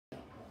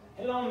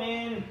Hello,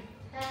 man.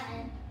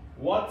 Hi.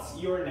 What's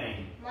your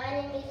name? My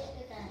name is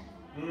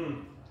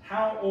Susan.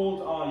 How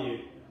old are you?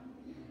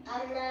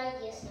 I'm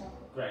 9 years old.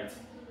 Great.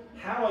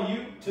 How are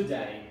you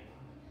today?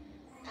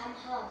 I'm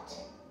hot.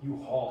 You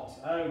hot.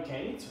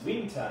 Okay, it's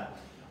winter.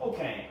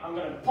 Okay, I'm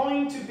gonna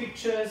point to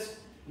pictures.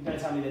 You're gonna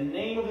tell me the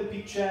name of the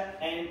picture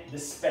and the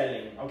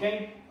spelling,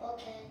 okay?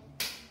 Okay.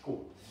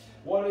 Cool.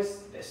 What is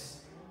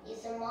this?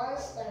 It's a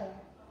monster.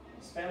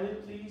 Spell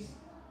it, please.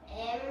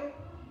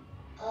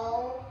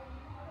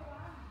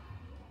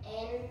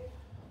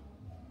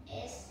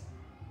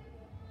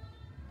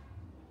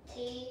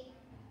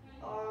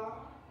 M-O-N-S-T-R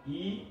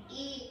E.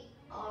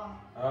 E-R.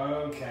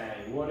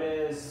 Okay, what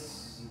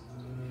is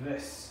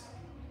this?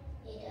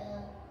 It's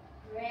a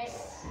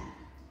dress.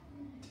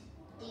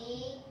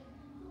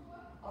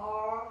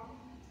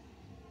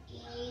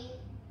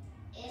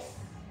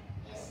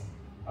 D-R-E-S-S.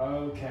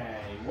 Okay,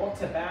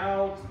 what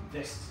about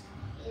this?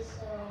 It's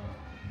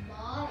a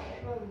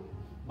bathroom.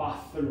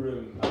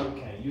 Bathroom.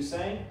 Okay, you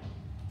say?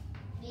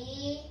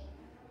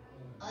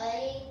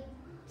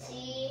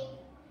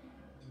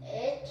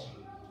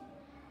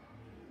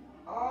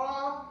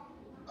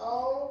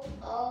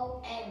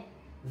 B-A-T-H-R-O-O-M.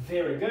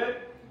 Very good.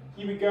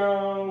 Here we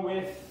go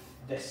with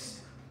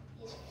this.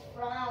 It's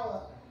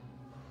flower.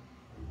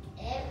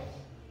 F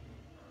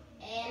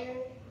N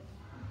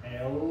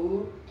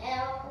L.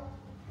 L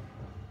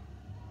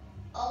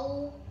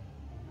O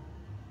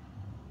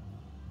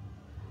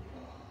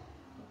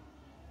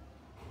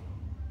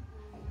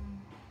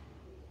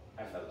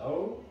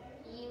F-L-O.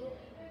 U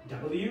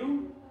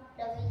W.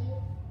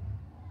 W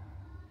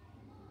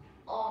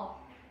R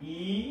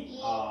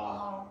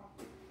E-R.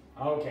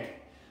 Okay,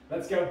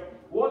 let's go.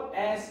 What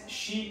has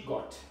she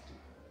got?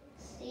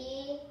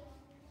 She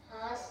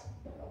has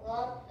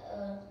got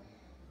a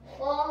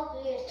 4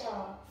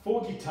 guitar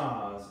 4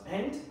 guitars.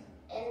 And?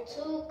 and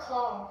 2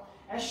 cars.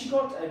 Has she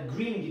got a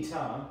green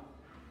guitar?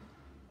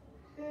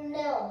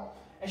 No,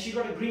 Has she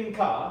got a green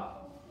car?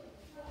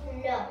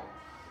 no,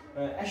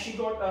 Has she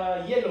got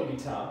a yellow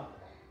guitar?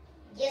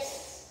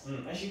 yes,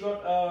 Has she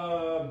got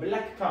a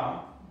black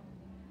car?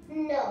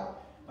 no,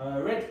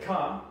 A red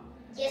car?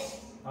 yes.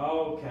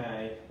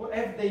 Okay. What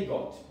have they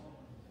got?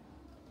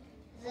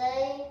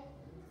 They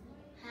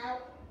have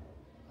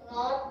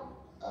got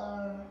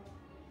a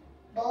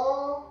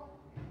ball,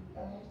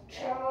 a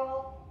chair,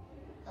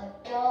 a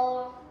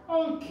door.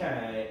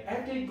 Okay.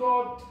 Have they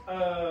got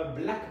a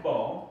black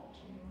ball?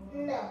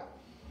 No,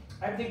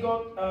 Have they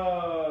got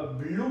a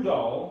blue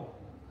doll?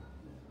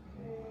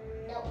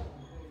 no.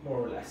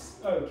 More or less.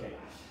 Okay.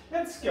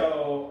 Let's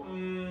go.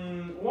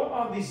 What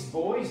are these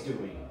boys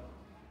doing?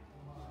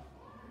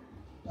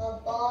 The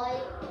boy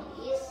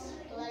is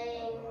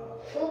playing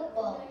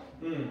football.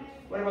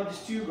 What about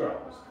these 2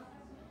 girls?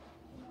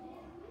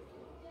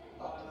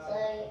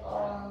 They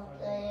are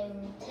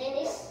playing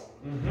tennis.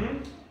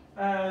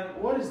 And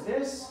what is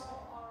this?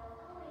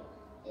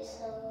 It's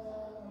a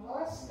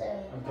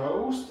monster. A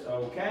ghost.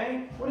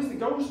 Okay. What is the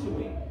ghost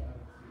doing?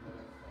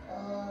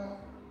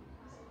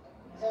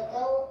 The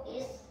girl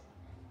is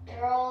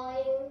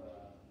drawing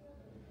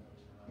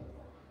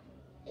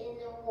in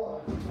the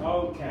wall.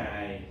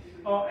 Okay.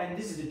 Oh, and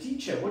this is the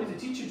teacher. What is the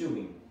teacher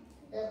doing?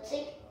 The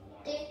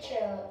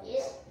teacher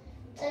is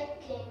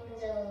taking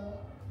the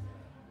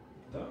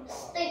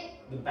stick.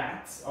 The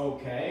bats.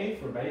 Okay,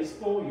 for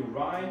baseball. You're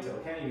right.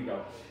 Okay, here we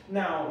go.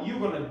 Now you're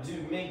gonna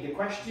make the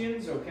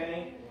questions.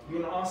 Okay.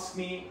 You're gonna ask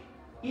me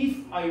if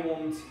I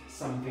want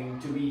something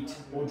to eat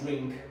or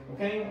drink.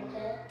 Okay.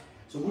 Okay.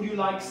 So would you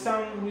like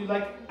some? Would you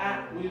like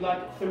at? Would you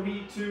like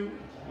 3, 2? Here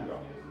we go.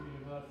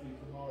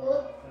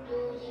 What do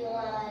you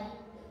like?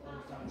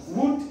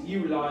 Would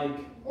you like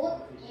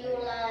Would you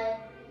like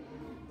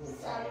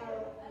some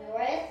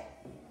bread?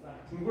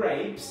 some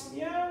grapes?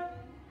 Yeah.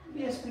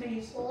 Yes,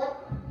 please.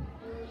 What do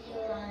you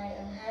like? A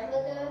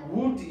hamburger?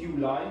 Would you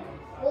like?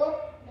 What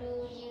do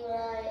you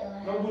like? A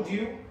No, hamburger? would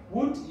you?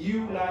 Would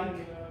you like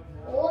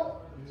Would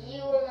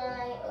you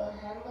like a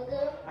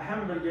hamburger? a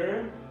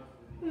hamburger?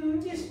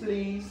 Yes,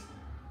 please.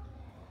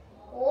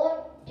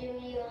 What do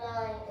you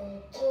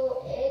like?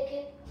 2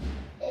 eggs?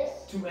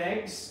 2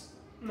 eggs?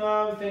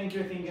 No, thank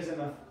you. I think is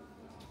enough.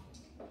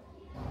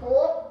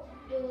 What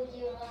do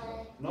you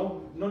like?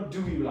 No, not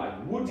do you like.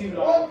 Would you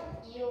like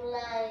Would you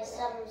like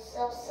some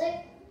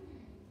sausage?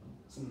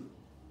 some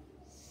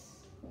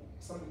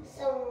Some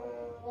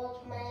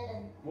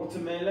watermelon?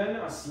 watermelon?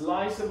 A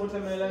slice of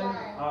watermelon?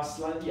 Slice. A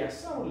slice?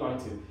 Yes, I would like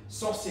to.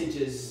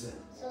 Sausages.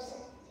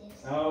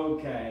 Sausages.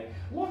 Okay.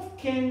 What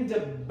can the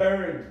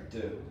bird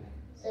do?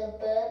 The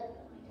bird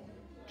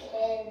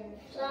can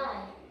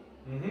fly.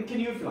 Can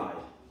you fly?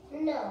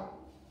 No,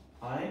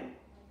 I?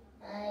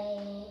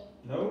 I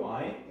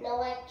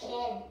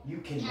can. You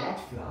cannot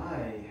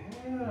fly.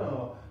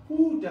 Hell,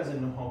 who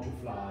doesn't know how to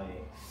fly?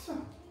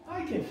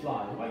 I can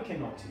fly. Why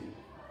cannot you?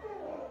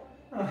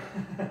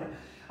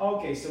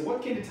 Okay, so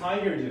what can the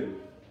tiger do?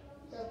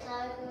 The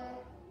tiger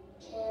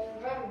can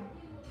run.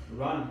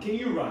 Run. Can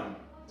you run?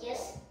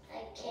 Yes,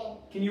 I can.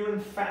 Can you run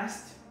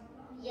fast?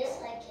 Yes,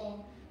 I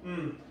can.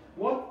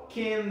 What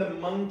can the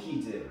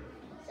monkey do?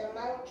 the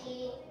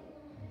monkey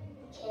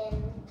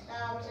can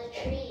climb the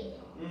tree.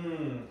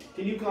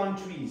 Can you climb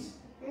trees?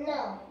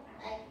 No,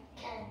 I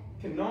can't.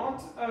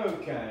 Cannot?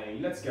 Okay,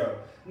 let's go.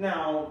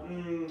 Now,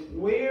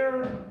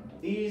 where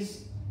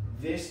is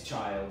this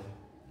child?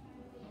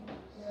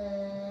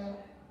 The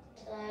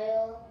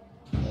child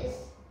is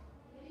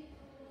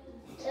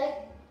take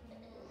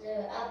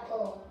the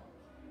apple.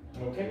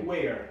 Okay,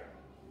 where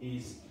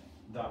is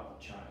the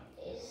child?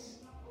 Is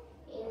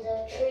in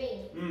the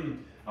tree.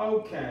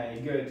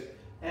 Okay, good.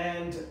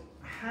 And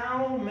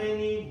how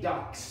many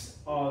ducks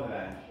are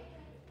there?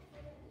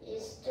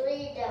 Is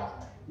 3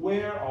 ducks.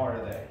 Where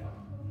are they?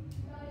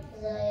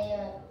 They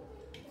are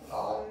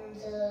on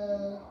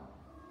the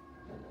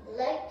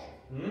lake.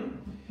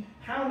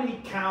 How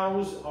many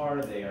cows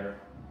are there?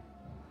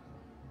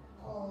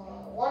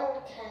 1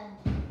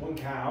 cow. One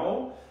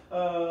cow.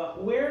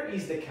 Where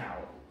is the cow?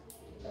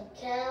 The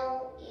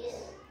cow is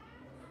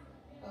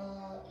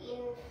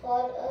in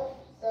front of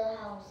the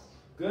house.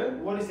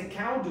 Good. What is the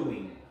cow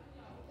doing?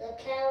 The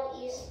cow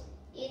is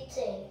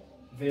eating.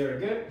 Very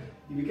good.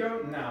 Here we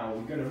go. Now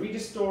we're going to read the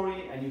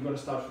story and you're going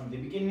to start from the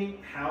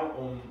beginning. How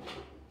on.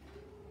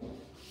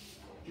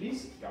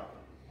 Please go.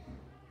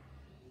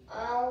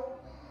 Our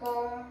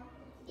home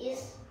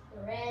is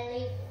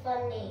really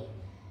funny.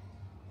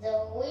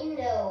 The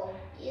window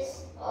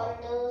is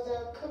under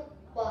the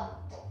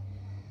cupboard.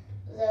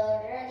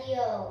 The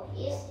radio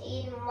is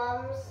in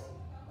Mom's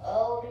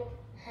old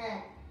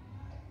hat.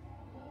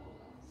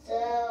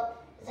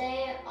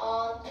 There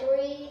are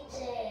 3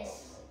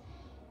 chairs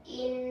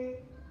in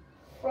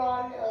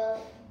front of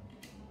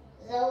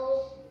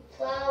those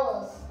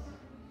flowers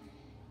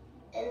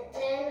and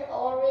 10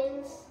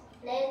 oranges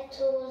next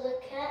to the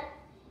cat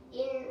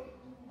in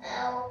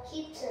our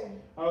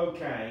kitchen.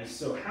 Okay,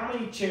 so how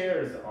many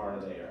chairs are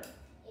there?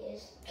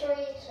 Is 3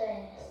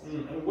 chairs.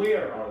 And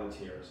where are the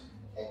chairs?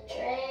 The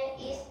chair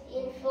is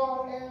in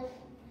front of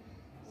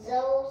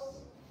those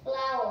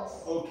flowers.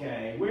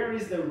 Okay, where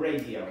is the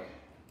radio?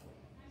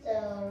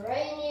 The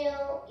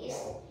radio is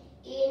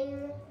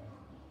in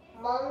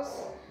Mom's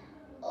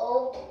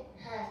old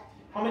hat.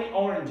 How many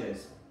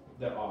oranges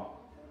there are?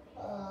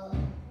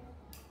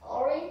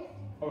 Orange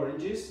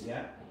Oranges,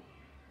 yeah.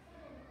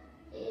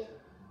 is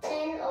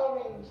 10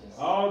 oranges.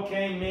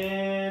 Okay,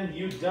 man,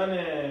 you done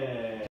it.